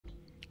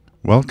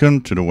Welcome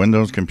to the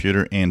Windows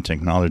Computer and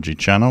Technology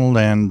channel,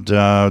 and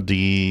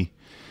the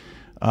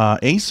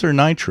Acer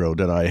Nitro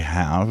that I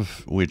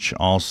have, which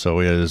also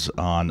is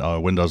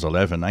on Windows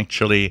 11.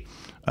 Actually,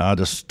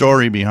 the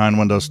story behind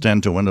Windows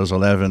 10 to Windows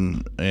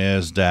 11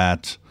 is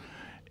that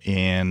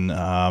in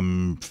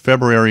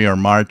February or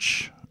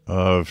March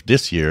of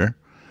this year,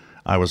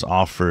 I was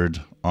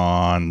offered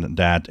on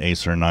that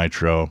Acer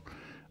Nitro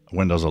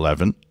Windows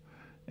 11,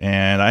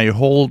 and I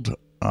held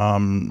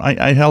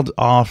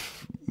off,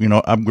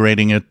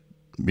 upgrading it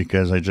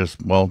because I just,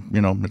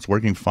 it's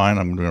working fine.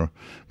 I'm gonna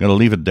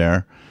leave it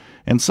there.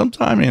 And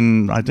sometime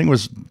in, I think it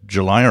was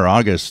July or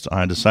August,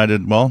 I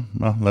decided, well,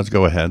 let's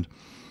go ahead,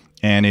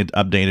 and it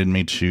updated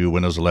me to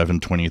Windows 11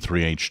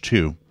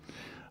 23H2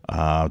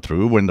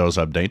 through Windows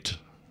Update.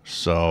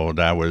 So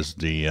that was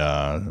the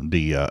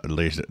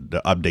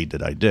update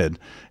that I did,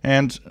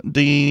 and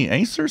the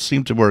Acer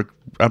seemed to work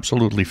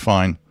absolutely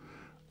fine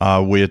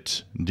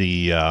with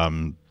the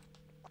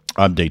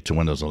update to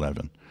Windows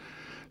 11.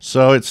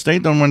 So it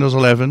stayed on Windows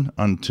 11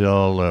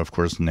 until, of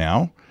course,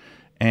 now.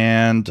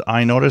 And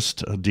I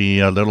noticed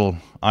the little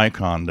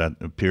icon that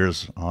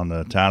appears on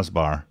the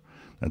taskbar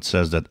that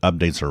says that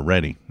updates are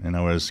ready. And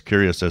I was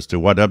curious as to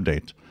what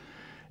update.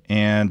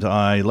 And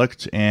I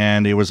looked,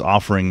 and it was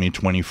offering me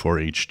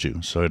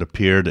 24H2. So it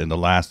appeared in the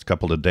last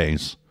couple of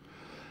days.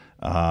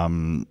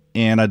 And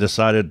I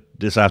decided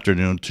this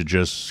afternoon to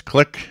just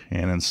click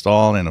and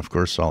install. And, of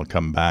course, I'll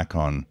come back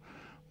on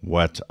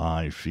what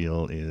I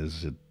feel.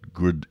 Is it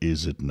good?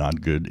 Is it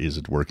not good? Is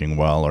it working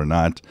well or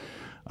not?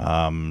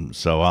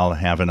 So I'll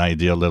have an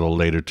idea a little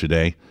later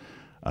today.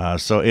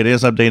 So it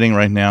is updating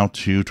right now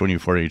to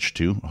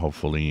 24H2.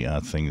 Hopefully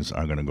things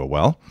are going to go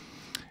well.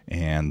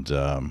 And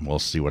we'll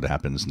see what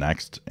happens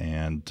next.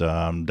 And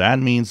that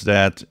means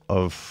that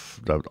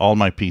all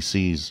my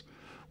PCs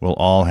will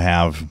all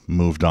have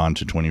moved on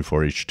to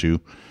 24H2.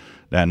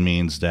 That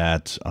means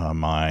that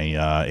my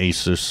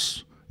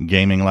Asus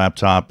gaming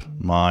laptop,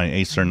 my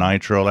Acer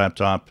Nitro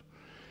laptop,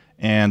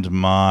 and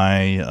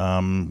my,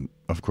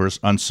 of course,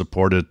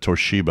 unsupported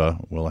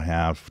Toshiba will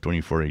have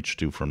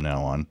 24H2 from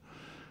now on,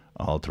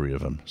 all three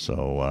of them.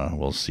 So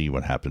we'll see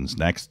what happens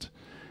next.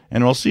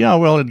 And we'll see how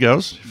well it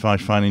goes, if I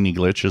find any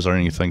glitches or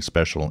anything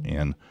special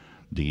in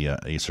the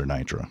Acer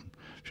Nitro.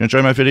 If you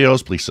enjoy my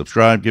videos, please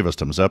subscribe, give us a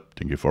thumbs up.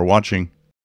 Thank you for watching.